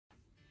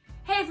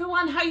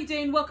everyone, how you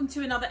doing? Welcome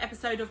to another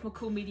episode of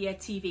McCall Media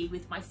TV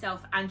with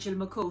myself, Angela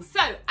McCall.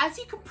 So, as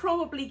you can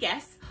probably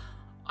guess,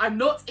 I'm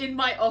not in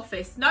my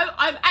office. No,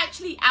 I'm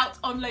actually out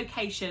on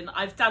location.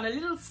 I've done a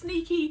little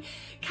sneaky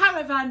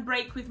caravan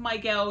break with my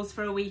girls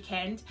for a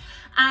weekend.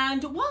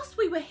 And whilst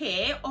we were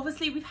here,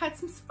 obviously we've had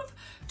some sort of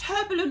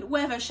turbulent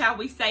weather, shall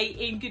we say,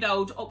 in good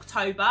old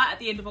October, at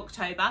the end of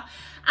October.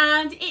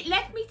 And it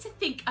led me to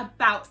think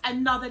about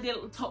another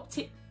little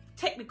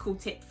technical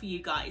tip for you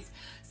guys.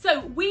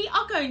 So we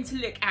are going to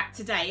look at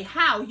today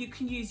how you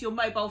can use your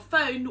mobile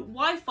phone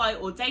Wi-Fi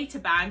or data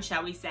band,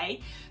 shall we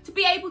say, to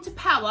be able to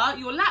power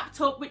your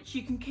laptop, which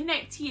you can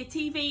connect to your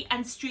TV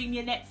and stream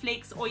your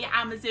Netflix or your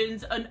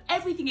Amazons and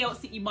everything else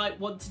that you might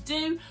want to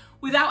do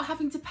without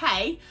having to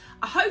pay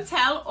a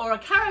hotel or a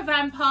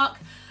caravan park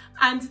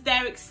and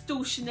their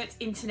extortionate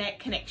internet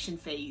connection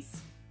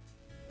fees.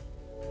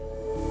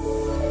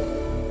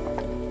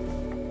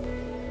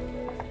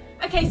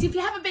 Okay, so if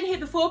you haven't been here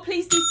before,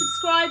 please do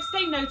subscribe,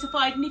 stay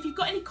notified, and if you've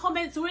got any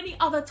comments or any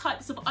other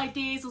types of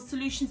ideas or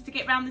solutions to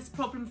get around this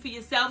problem for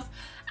yourselves,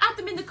 add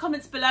them in the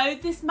comments below.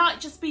 This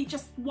might just be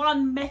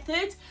one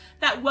method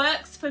that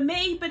works for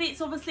me, but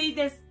it's obviously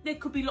there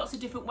could be lots of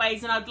different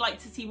ways, and I'd like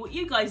to see what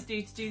you guys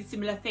do to do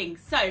similar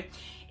things. So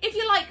if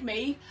you're like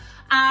me,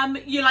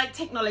 you like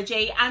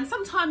technology, and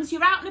sometimes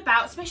you're out and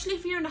about, especially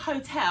if you're in a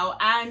hotel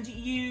and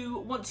you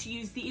want to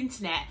use the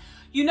internet.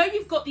 You know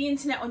you've got the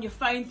internet on your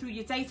phone through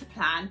your data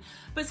plan,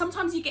 but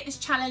sometimes you get this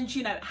challenge,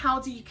 you know, how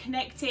do you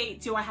connect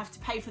it? Do I have to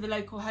pay for the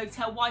local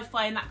hotel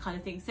Wi-Fi and that kind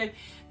of thing? So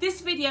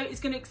this video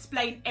is going to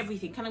explain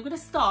everything, and I'm going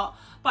to start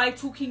by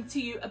talking to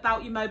you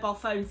about your mobile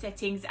phone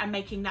settings and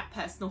making that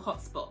personal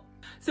hotspot.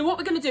 So what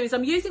we're going to do is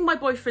I'm using my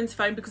boyfriend's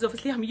phone because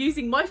obviously I'm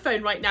using my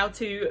phone right now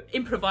to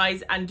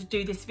improvise and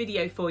do this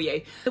video for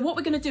you. So what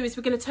we're going to do is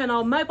we're going to turn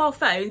our mobile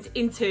phones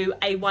into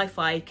a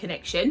Wi-Fi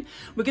connection.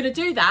 We're going to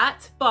do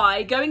that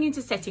by going into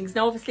settings.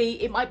 Now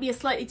obviously it might be a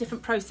slightly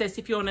different process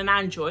if you're on an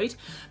Android,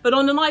 but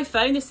on an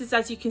iPhone, this is,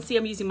 as you can see,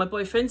 I'm using my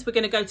boyfriend's. We're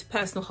going to go to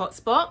personal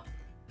hotspot.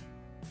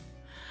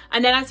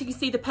 And then as you can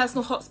see, the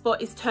personal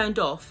hotspot is turned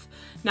off.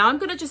 Now I'm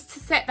going to just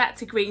set that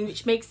to green,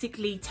 which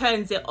basically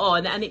turns it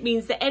on, and it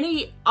means that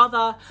any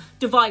other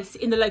device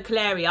in the local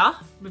area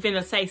within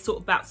a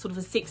about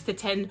a 6 to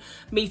 10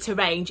 meter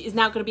range is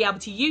now going to be able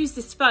to use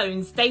this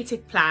phone's data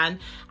plan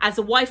as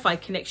a Wi-Fi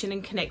connection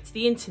and connect to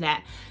the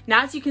internet.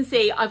 Now as you can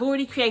see, I've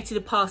already created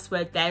a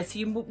password there, so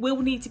you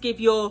will need to give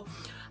your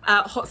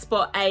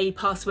hotspot a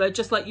password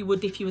just like you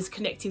would if you was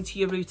connecting to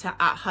your router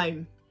at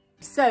home.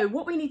 So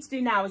what we need to do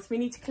now is we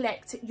need to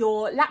connect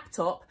your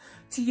laptop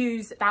to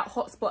use that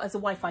hotspot as a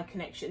Wi-Fi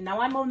connection.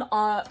 Now I'm on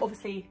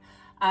obviously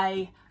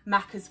a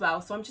Mac as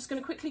well, so I'm just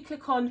going to quickly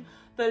click on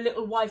the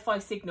little Wi-Fi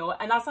signal,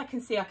 and as I can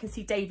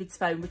see David's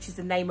phone, which is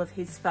the name of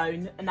his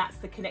phone, and that's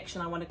the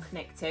connection I want to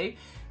connect to.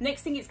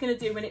 Next thing it's going to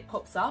do when it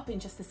pops up in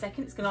just a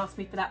second, it's going to ask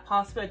me for that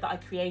password that I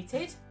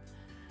created.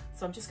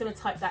 So I'm just going to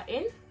type that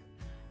in,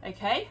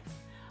 okay?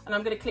 And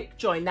I'm going to click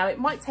join. Now it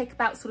might take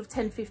about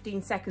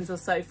 10-15 seconds or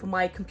so for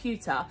my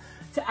computer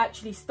to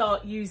actually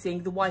start using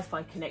the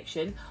Wi-Fi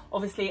connection.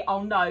 Obviously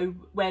I'll know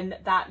when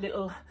that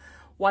little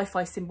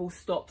Wi-Fi symbol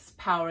stops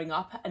powering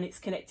up and it's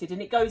connected,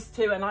 and it goes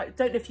to, and I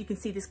don't know if you can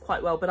see this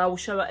quite well, but I will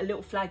show it a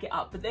little flag it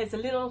up, but there's a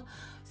little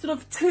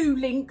two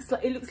links,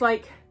 it looks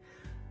like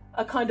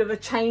a kind of a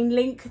chain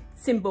link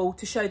symbol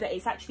to show that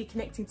it's actually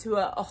connecting to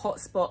a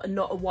hotspot and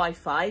not a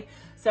Wi-Fi.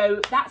 So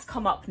that's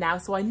come up now,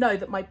 so I know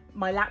that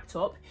my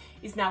laptop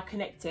is now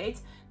connected.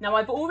 Now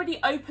I've already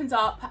opened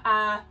up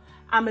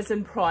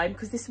Amazon Prime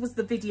because this was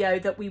the video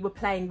that we were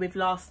playing with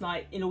last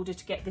night in order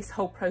to get this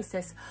whole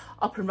process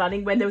up and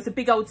running when there was a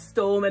big old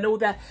storm and all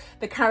the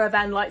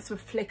caravan lights were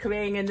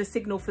flickering and the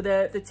signal for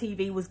the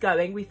TV was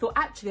going. We thought,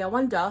 actually, I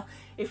wonder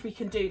if we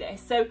can do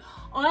this. So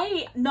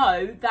I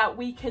know that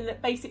we can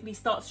basically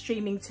start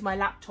streaming to my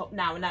laptop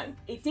now. Now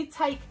it did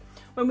take,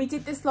 when we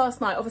did this last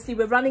night, obviously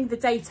we're running the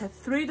data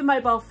through the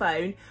mobile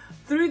phone,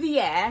 through the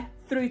air,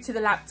 through to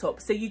the laptop,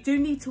 so you do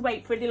need to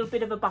wait for a little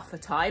bit of a buffer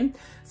time.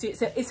 So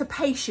it's a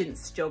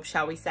patience job,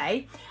 shall we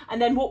say.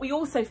 And then what we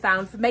also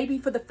found, for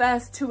the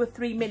first 2 or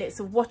 3 minutes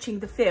of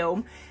watching the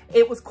film,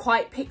 it was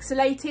quite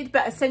pixelated,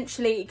 but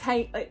essentially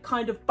it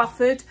kind of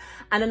buffered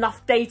and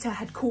enough data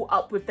had caught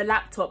up with the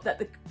laptop that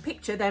the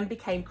picture then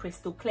became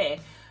crystal clear.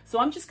 So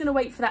I'm just going to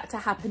wait for that to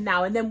happen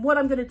now, and then what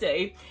I'm going to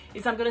do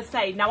is I'm going to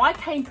say, now I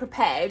came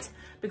prepared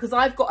because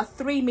I've got a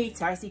 3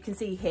 meter, as you can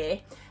see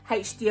here,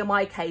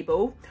 HDMI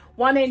cable.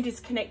 One end is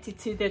connected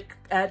to the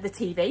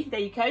TV. There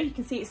you go. You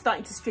can see it's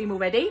starting to stream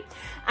already.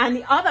 And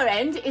the other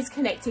end is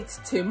connected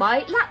to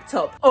my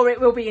laptop, or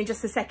it will be in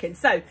just a second.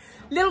 So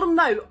little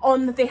note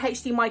on the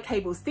HDMI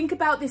cables. Think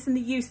about this and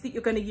the use that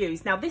you're going to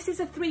use. Now this is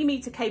a 3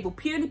 meter cable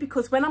purely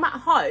because when I'm at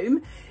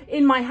home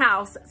in my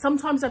house,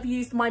 sometimes I've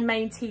used my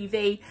main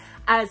TV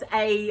as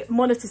a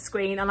monitor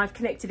screen and I've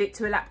connected it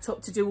to a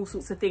laptop to do all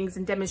sorts of things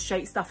and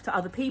demonstrate stuff to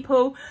other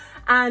people.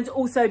 And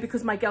also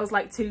because my girls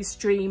like to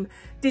stream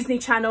Disney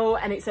Channel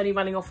and it's only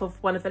running off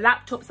of one of the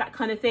laptops, that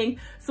kind of thing.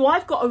 So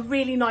I've got a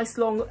really nice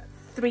long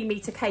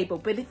 3-meter cable.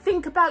 But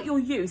think about your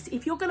use.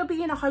 If you're going to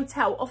be in a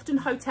hotel, often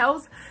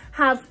hotels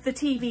have the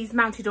TVs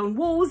mounted on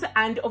walls,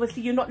 and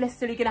obviously you're not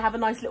necessarily going to have a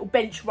nice little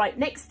bench right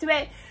next to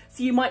it.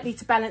 So you might need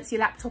to balance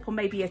your laptop on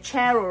maybe a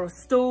chair or a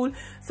stool.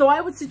 So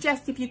I would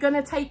suggest if you're going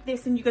to take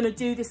this and you're going to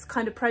do this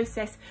kind of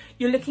process,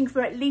 you're looking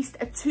for at least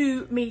a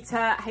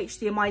 2-meter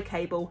HDMI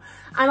cable.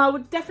 And I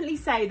would definitely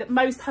say that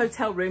most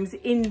hotel rooms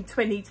in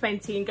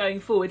 2020 and going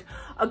forward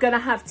are going to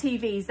have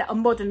TVs that are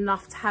modern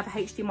enough to have a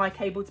HDMI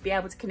cable to be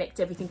able to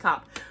connect everything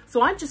up.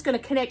 So I'm just going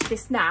to connect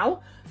this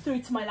now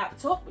through to my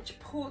laptop. Which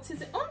port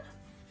is it on?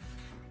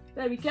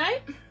 There we go.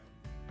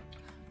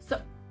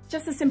 So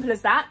just as simple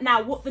as that.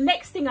 Now, what the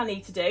next thing I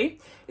need to do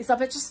is I've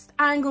just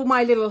angled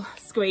my little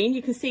screen.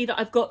 You can see that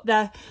I've got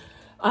the,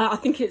 I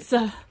think it's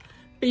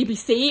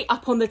BBC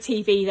up on the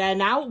TV there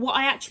now. What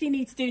I actually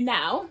need to do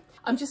now,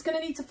 I'm just going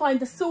to need to find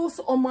the source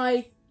on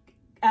my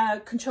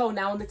control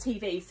now on the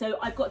TV. So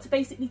I've got to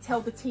basically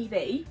tell the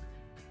TV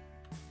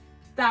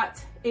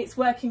that it's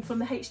working from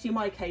the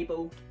HDMI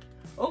cable.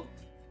 Oh,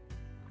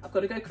 I've got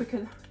to go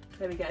quicker.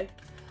 There we go.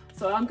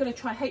 So I'm going to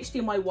try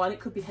HDMI 1. It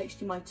could be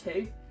HDMI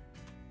 2.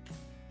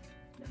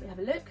 Let me have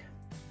a look.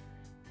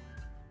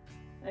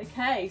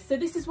 Okay, so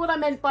this is what I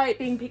meant by it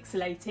being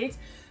pixelated.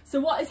 So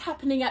what is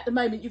happening at the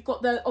moment, you've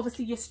got the,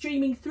 obviously you're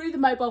streaming through the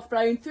mobile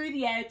phone, through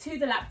the air, to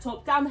the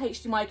laptop, down the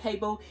HDMI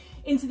cable,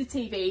 into the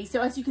TV.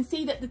 So as you can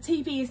see that the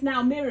TV is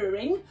now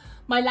mirroring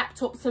my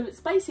laptop, so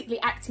it's basically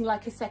acting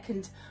like a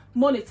second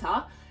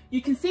monitor.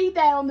 You can see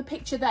there on the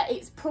picture that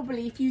it's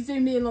probably, if you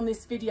zoom in on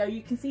this video,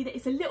 you can see that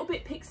it's a little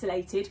bit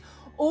pixelated.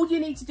 All you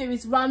need to do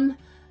is run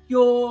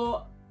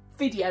your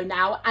video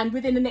now, and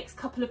within the next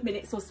couple of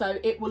minutes or so,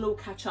 it will all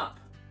catch up.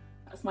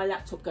 That's my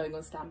laptop going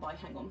on standby,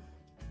 hang on.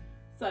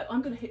 So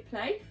I'm going to hit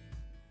play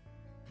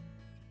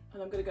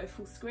and I'm going to go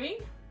full screen.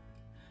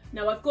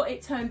 Now I've got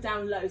it turned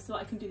down low so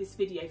I can do this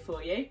video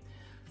for you.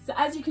 So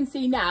as you can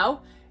see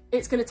now,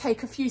 it's going to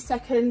take a few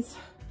seconds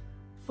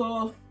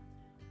for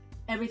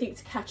everything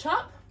to catch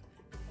up.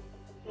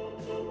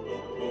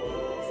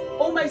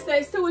 Almost there,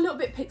 it's still a little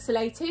bit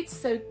pixelated,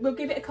 so we'll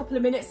give it a couple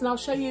of minutes and I'll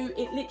show you.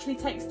 It literally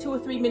takes 2 or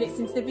 3 minutes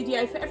into the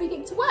video for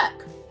everything to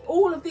work.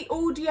 All of the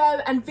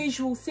audio and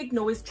visual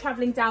signal is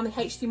travelling down the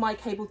HDMI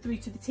cable through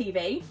to the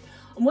TV.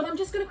 And what I'm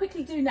just going to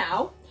quickly do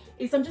now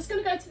is I'm just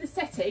going to go to the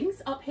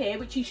settings up here,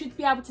 which you should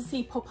be able to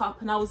see pop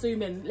up, and I'll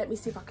zoom in. Let me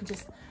see if I can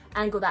just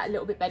angle that a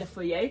little bit better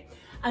for you.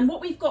 And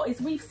what we've got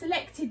is we've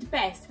selected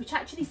best, which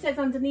actually says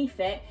underneath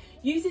it,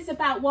 uses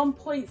about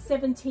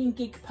 1.17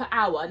 gig per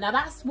hour. Now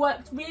that's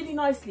worked really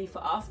nicely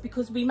for us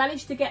because we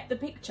managed to get the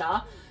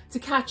picture to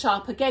catch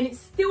up. Again, it's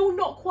still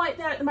not quite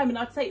there at the moment.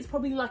 I'd say it's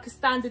probably like a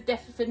standard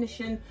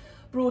definition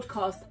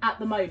broadcast at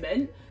the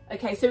moment.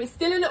 Okay, so it's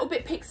still a little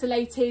bit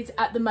pixelated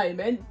at the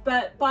moment,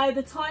 but by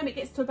the time it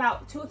gets to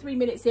about 2 or 3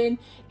 minutes in,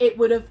 it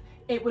would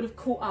have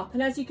caught up.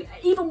 And as you can,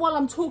 even while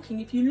I'm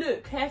talking, if you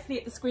look carefully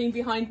at the screen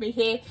behind me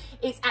here,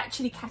 it's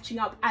actually catching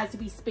up as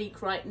we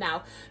speak right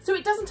now. So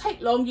it doesn't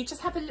take long. You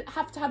just have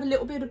to have a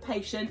little bit of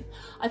patience.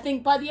 I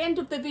think by the end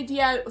of the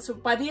video, so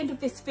by the end of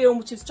this film,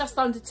 which is just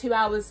under 2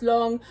 hours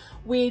long,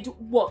 we'd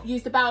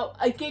used about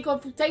 1 gig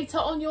of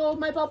data on your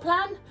mobile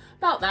plan,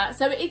 about that.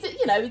 So it,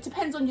 you know, it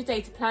depends on your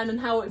data plan and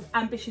how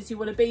ambitious you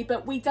want to be,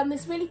 but we've done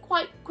this really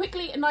quite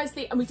quickly and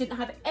nicely, and we didn't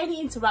have any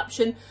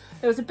interruption.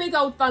 There was a big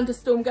old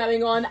thunderstorm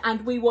going on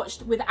and we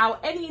watched without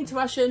any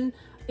interruption,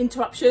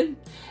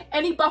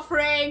 any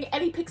buffering,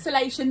 any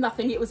pixelation,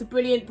 nothing. It was a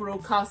brilliant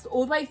broadcast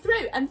all the way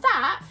through. And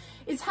that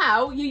is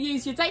how you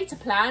use your data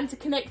plan to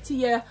connect to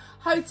your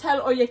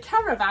hotel or your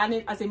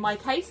caravan, as in my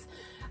case,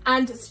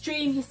 and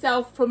stream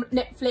yourself from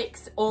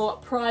Netflix or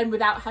Prime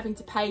without having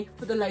to pay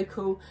for the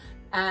local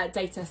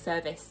data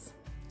service.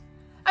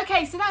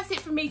 Okay, so that's it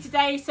from me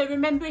today. So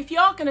remember, if you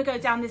are going to go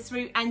down this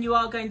route and you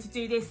are going to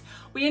do this,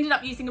 we ended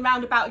up using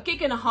around about 1.5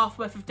 gigs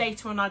worth of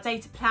data on our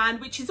data plan,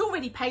 which is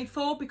already paid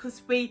for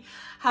because we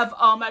have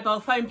our mobile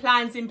phone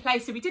plans in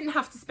place, so we didn't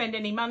have to spend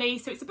any money.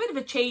 So it's a bit of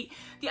a cheat.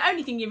 The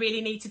only thing you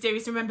really need to do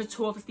is remember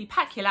to obviously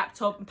pack your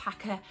laptop and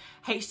pack a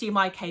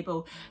HDMI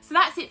cable. So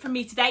that's it from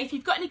me today. If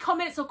you've got any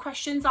comments or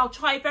questions, I'll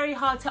try very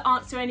hard to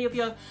answer any of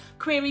your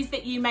queries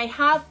that you may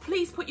have.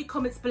 Please put your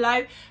comments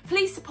below.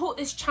 Please support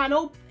this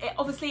channel.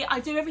 Obviously, I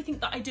do everything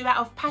that I do out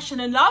of passion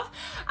and love,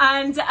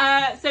 and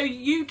so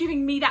you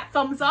giving me that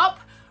thumbs up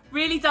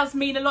really does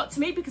mean a lot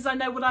to me, because I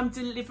know what I'm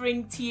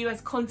delivering to you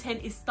as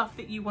content is stuff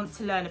that you want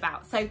to learn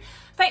about. So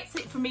that's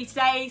it from me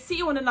today. See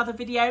you on another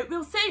video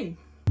real soon.